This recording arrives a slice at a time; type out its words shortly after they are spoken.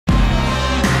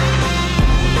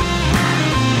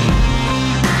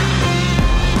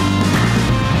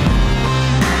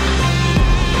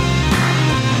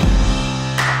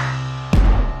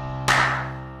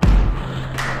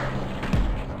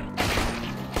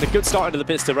a good start into the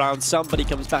pistol round. Somebody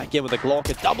comes back in with a Glock,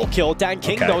 a double kill. Dan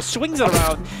King, though, swings it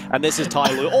around. And this is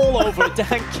Tyler all over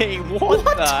Dan King. What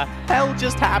the hell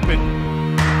just happened?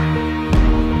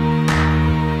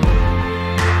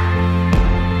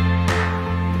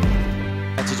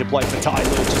 To play for Tyler,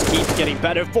 just keeps getting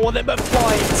better for them, but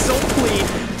flying so clean.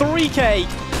 3K.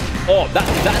 Oh,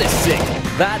 that is sick.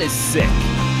 That is sick.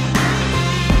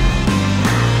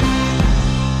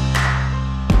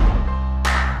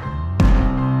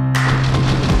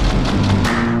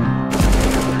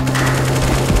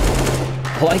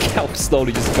 I like how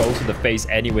slowly just goes to the face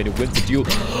anyway to win the duel.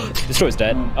 Destroy's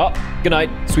dead. Oh, good night,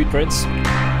 sweet prince.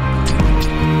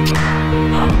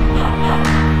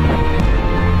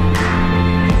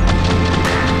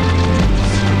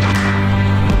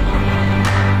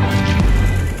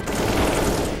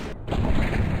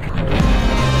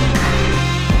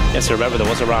 Yes, remember there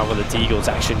was a round where the Deagles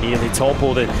actually nearly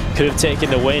toppled and could have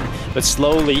taken the win, but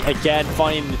slowly again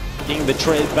finding the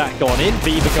trade back on in.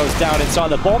 Viva goes down inside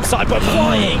the bomb site, but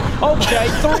flying. Okay,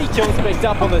 3 kills picked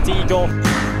up on the Deagle.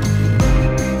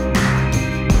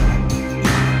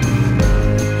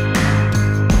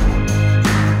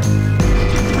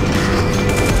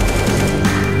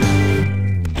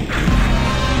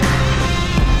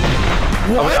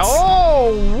 What?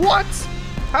 Oh, what?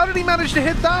 How did he manage to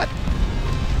hit that?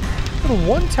 Little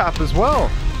one tap as well.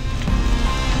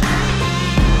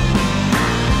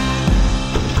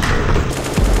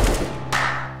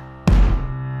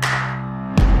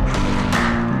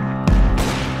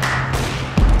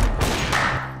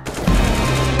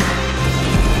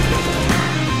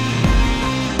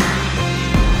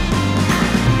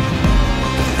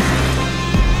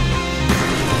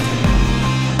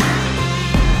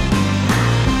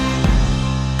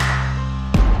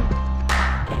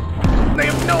 They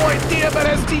have no idea about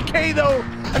STK though,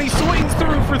 and he swings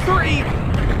through for 3.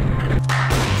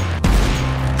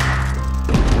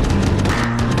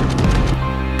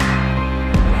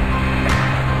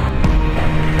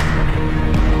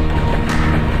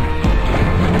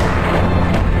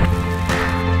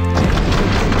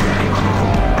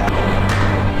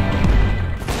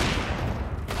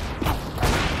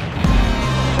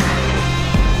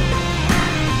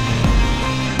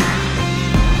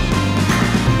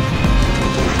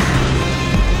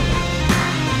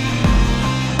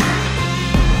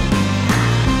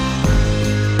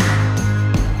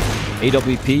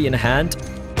 AWP in hand.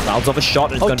 Rounds off a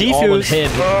shot and it's going to be all on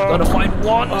him. Gonna find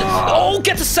one. Oh,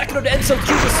 gets a second on the end zone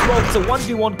through the smoke. It's a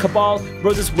 1v1 Cabal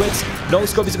versus Wits. No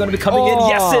scope is going to be coming in.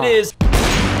 Yes, it is.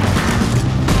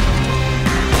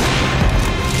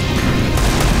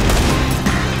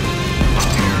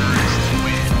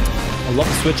 I love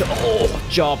the switch. Oh,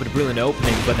 job at a brilliant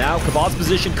opening. But now Cabal's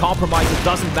position compromised. It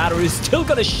doesn't matter. He's still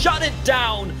going to shut it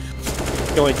down.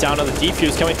 Going down on the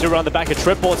defuse, coming through around the back of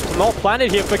Triple. It's not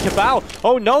planted here for Cabal.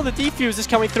 Oh no, the defuse is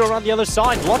coming through around the other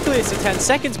side. Luckily it's in 10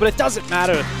 seconds, but it doesn't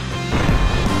matter.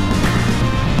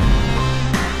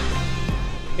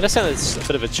 I'm gonna send a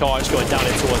bit of a charge going down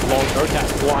into a long.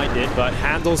 Urcat blinded, but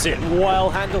handles it well,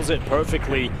 handles it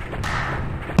perfectly.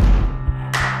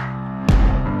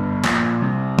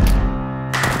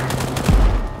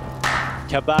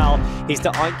 Cabal, he's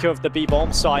the anchor of the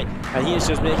B-bomb site, and he is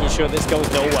just making sure this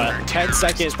goes nowhere. 10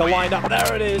 seconds, the lineup,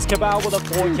 there it is, Cabal with a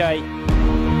 4K.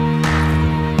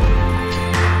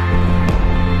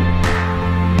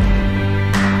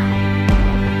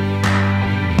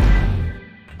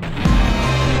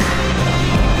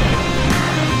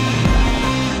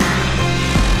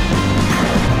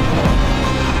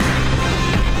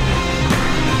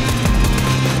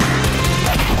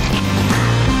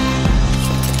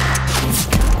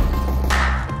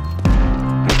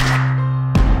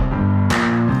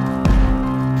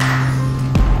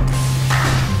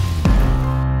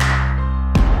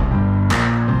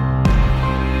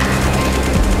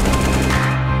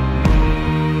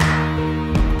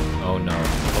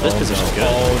 This position's good.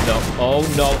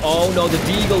 Oh no, the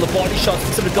Deagle, the body shots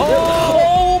considered good.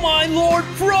 Oh my lord,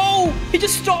 bro! He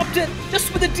just stopped it,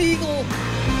 just with the Deagle.